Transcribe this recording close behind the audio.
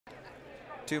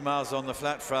2 miles on the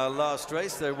flat for our last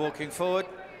race. They're walking forward.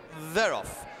 They're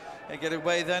off. They get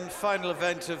away then. Final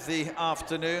event of the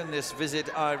afternoon, this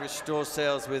Visit Irish Store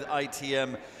Sales with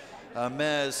ITM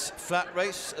Mares flat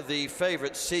race. The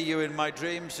favourite,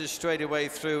 Seeyouinmydreams, is straight away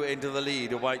through into the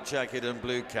lead. A white jacket and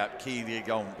blue cap, keying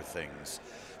on with things.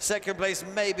 Second place,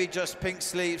 maybe just pink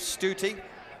sleeves, Stooty.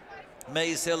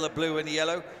 Maze Hill, the blue and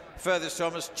yellow. Furthest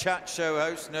from us, Chat Show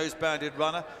host, nose-banded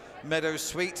runner. Meadow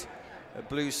Sweet,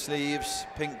 blue sleeves,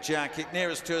 pink jacket.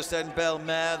 Nearest to us then, Belle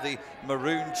Mare, the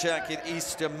maroon jacket.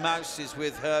 Easter Mouse is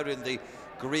with her in the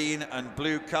green and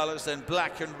blue colours. Then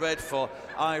black and red for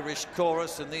Irish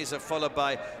Chorus, and these are followed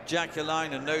by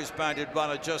Jacqueline, a nose-banded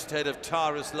runner just ahead of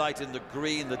Tara's Light in the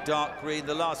green, the dark green.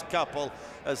 The last couple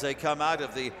as they come out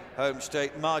of the home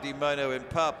straight, Mardi Mono in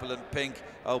purple and pink,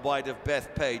 wide of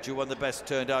Beth Page, who won the best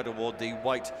turned out award, the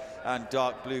white and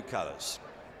dark blue colours.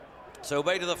 So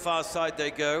away to the far side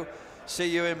they go.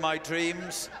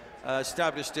 Seeyouinmydreams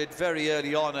established it very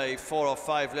early on, a 4 or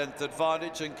 5 length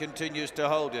advantage, and continues to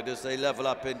hold it as they level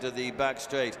up into the back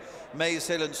straight. Maze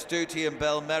Hill and Stooty and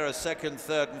Belle Mare second,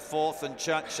 third and fourth, and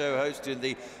Chat Show host in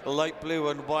the light blue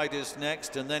and white is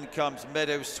next, and then comes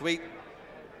Meadow Sweet,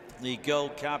 the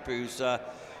gold cap, who's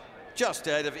just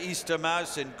ahead of Easter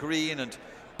Mouse in green and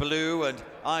blue, and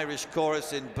Irish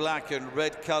Chorus in black and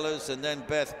red colours, and then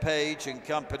Beth Page in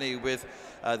company with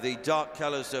the dark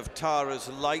colours of Tara's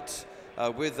Light,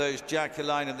 with those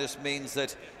Jacqueline, and this means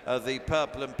that the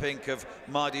purple and pink of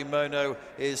Mardi Mono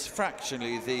is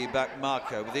fractionally the back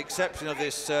marker. With the exception of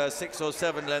this 6 or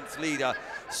 7 length leader,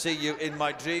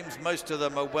 Seeyouinmydreams, most of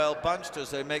them are well bunched as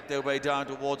they make their way down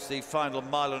towards the final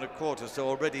mile and a quarter, so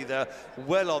already they're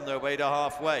well on their way to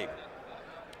halfway.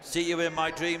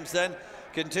 Seeyouinmydreams then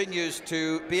continues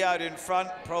to be out in front,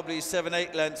 probably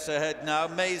 7-8 lengths ahead now.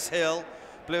 Maze Hill,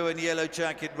 blue and yellow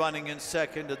jacket, running in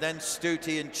second, and then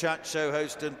Stooty and Chat Show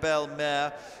host and Belle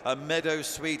Mare, Meadow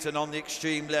Sweet, and on the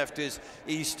extreme left is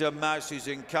Easter Mouse, who's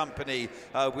in company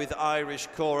with Irish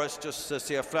Chorus. Just to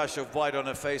see a flash of white on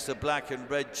her face, a black and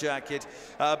red jacket.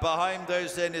 Behind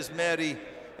those then is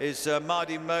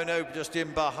Mardi Mono, just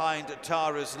in behind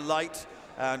Tara's Light.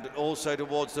 And also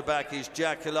towards the back is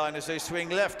Jacqueline as they swing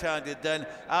left-handed then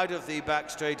out of the back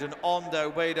straight and on their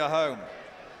way to home.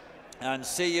 And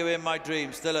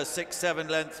Seeyouinmydreams, still a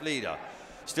 6-7 length leader,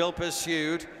 still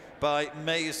pursued by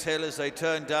Maze Hill as they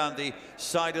turn down the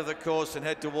side of the course and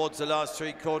head towards the last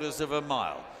 3/4 of a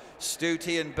mile.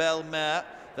 Stooty and Belle Mare,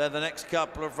 they're the next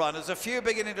couple of runners. A few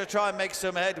beginning to try and make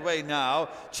some headway now.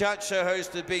 Chat Show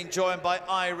host had been joined by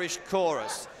Irish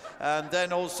Chorus. And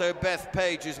then also Beth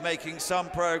Page is making some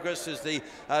progress as the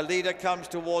leader comes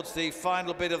towards the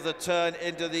final bit of the turn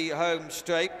into the home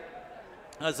straight.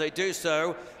 As they do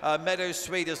so, Meadow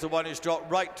Sweet is the one who's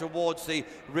dropped right towards the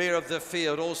rear of the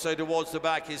field. Also towards the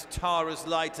back is Tara's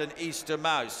Light and Easter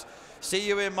Mouse.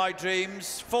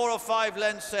 Seeyouinmydreams, 4 or 5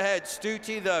 lengths ahead.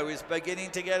 Stooty, though, is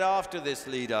beginning to get after this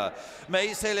leader.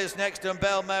 Maze Hill is next, and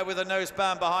Belle Mare with a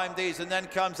noseband behind these, and then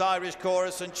comes Irish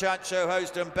Chorus and Chat Show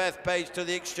host and Beth Page to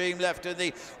the extreme left in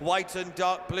the white and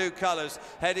dark blue colours.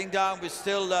 Heading down with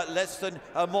still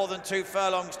more than 2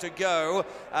 furlongs to go,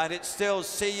 and it's still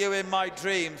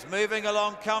Seeyouinmydreams moving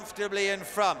along comfortably in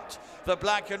front. The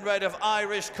black and red of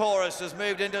Irish Chorus has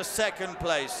moved into second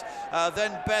place.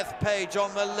 Then Beth Page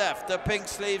on the left. The pink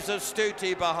sleeves of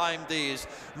Stooty behind these.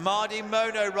 Mardi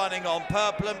Mono running on.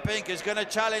 Purple and pink is going to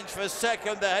challenge for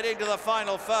second. They're heading to the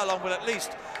final furlong. Well, at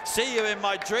least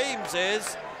Seeyouinmydreams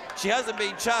is. She hasn't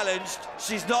been challenged.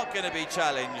 She's not going to be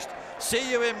challenged.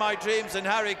 Seeyouinmydreams and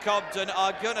Harry Cobden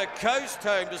are going to coast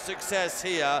home to success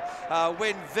here,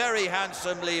 win very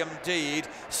handsomely indeed.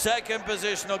 Second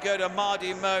position will go to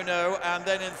Mardi Mono, and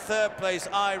then in third place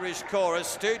Irish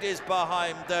Chorus. Stooty's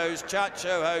behind those. Chat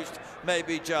Show host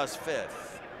maybe just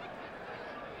fifth.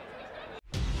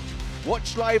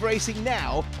 Watch live racing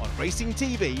now on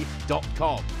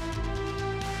racingtv.com.